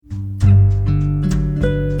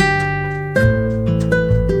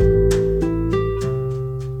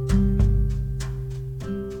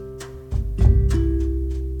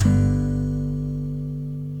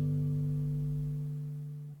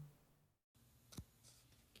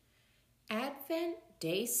Advent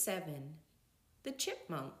Day 7, the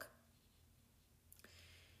Chipmunk.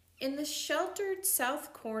 In the sheltered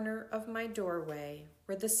south corner of my doorway,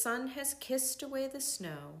 where the sun has kissed away the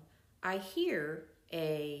snow, I hear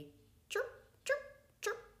a chirp, chirp,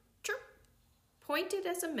 chirp, chirp, pointed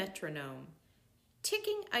as a metronome.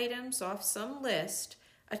 Ticking items off some list,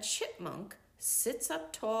 a chipmunk sits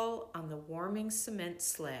up tall on the warming cement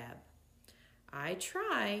slab. I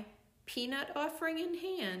try, peanut offering in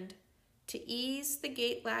hand, to ease the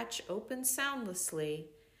gate latch open soundlessly,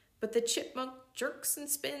 but the chipmunk jerks and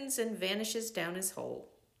spins and vanishes down his hole.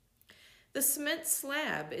 The cement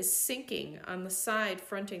slab is sinking on the side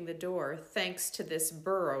fronting the door thanks to this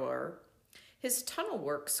burrower. His tunnel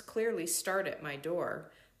works clearly start at my door,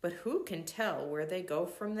 but who can tell where they go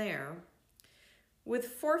from there? With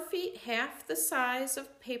 4 feet half the size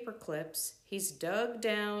of paper clips, he's dug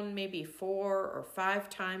down maybe 4 or 5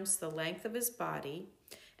 times the length of his body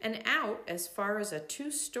and out as far as a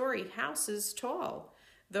 2-storied house is tall,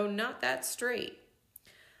 though not that straight.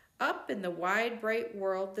 Up in the wide, bright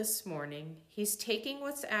world this morning, he's taking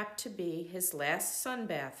what's apt to be his last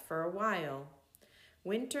sunbath for a while.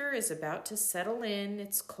 Winter is about to settle in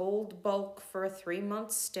its cold bulk for a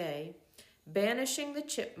 3-month stay, banishing the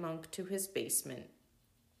chipmunk to his basement.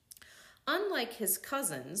 Unlike his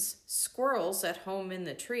cousins, squirrels at home in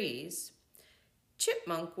the trees,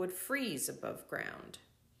 Chipmunk would freeze above ground.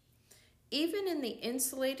 Even in the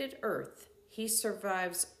insulated earth, he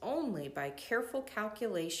survives only by careful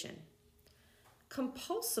calculation.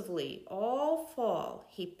 Compulsively all fall,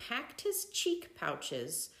 he packed his cheek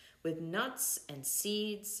pouches with nuts and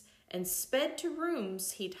seeds and sped to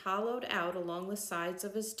rooms he'd hollowed out along the sides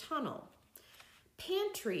of his tunnel.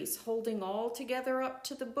 Pantries holding all together up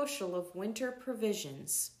to the bushel of winter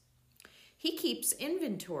provisions. He keeps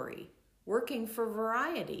inventory, working for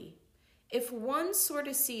variety. If one sort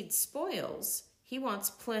of seed spoils, he wants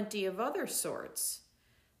plenty of other sorts.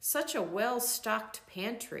 Such a well-stocked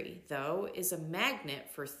pantry, though, is a magnet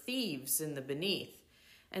for thieves in the beneath,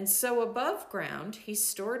 and so above ground he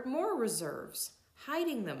stored more reserves,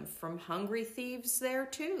 hiding them from hungry thieves there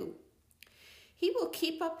too. He will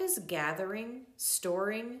keep up his gathering,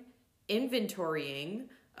 storing, inventorying,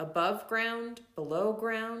 above ground, below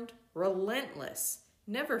ground, relentless,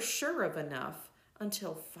 never sure of enough,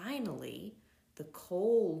 until finally the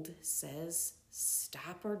cold says,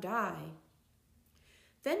 "Stop or die."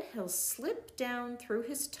 Then he'll slip down through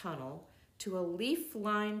his tunnel to a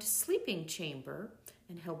leaf-lined sleeping chamber,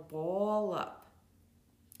 and he'll ball up.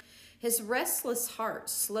 His restless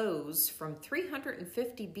heart slows from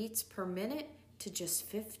 350 beats per minute to just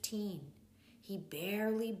 15. He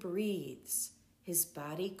barely breathes. His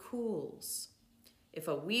body cools. If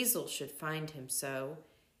a weasel should find him so,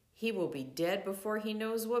 he will be dead before he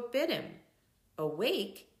knows what bit him.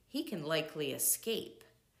 Awake, he can likely escape.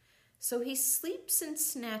 So he sleeps in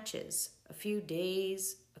snatches, a few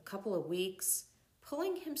days, a couple of weeks,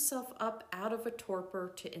 pulling himself up out of a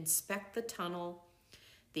torpor to inspect the tunnel,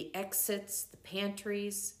 the exits, the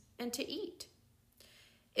pantries, and to eat.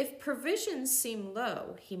 If provisions seem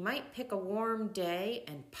low, he might pick a warm day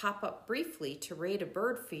and pop up briefly to raid a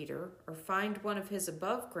bird feeder or find one of his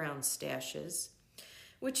above-ground stashes,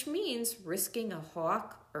 which means risking a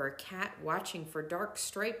hawk or a cat watching for dark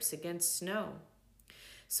stripes against snow.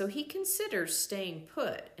 So he considers staying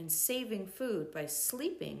put and saving food by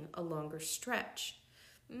sleeping a longer stretch.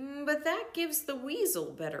 But that gives the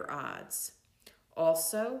weasel better odds.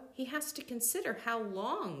 Also, he has to consider how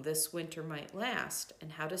long this winter might last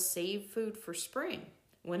and how to save food for spring,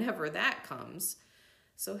 whenever that comes.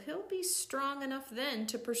 So he'll be strong enough then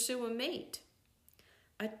to pursue a mate.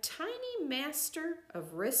 A tiny master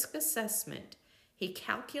of risk assessment, he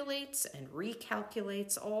calculates and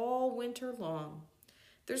recalculates all winter long.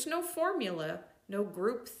 There's no formula, no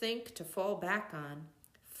group think to fall back on.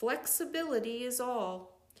 Flexibility is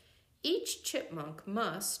all. Each chipmunk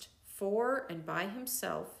must, for and by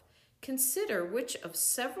himself, consider which of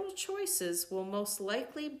several choices will most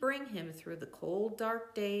likely bring him through the cold,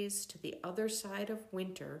 dark days to the other side of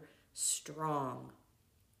winter strong.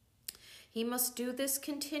 He must do this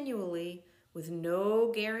continually with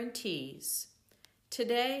no guarantees.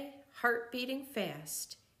 Today, heart beating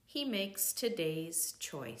fast, he makes today's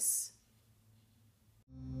choice.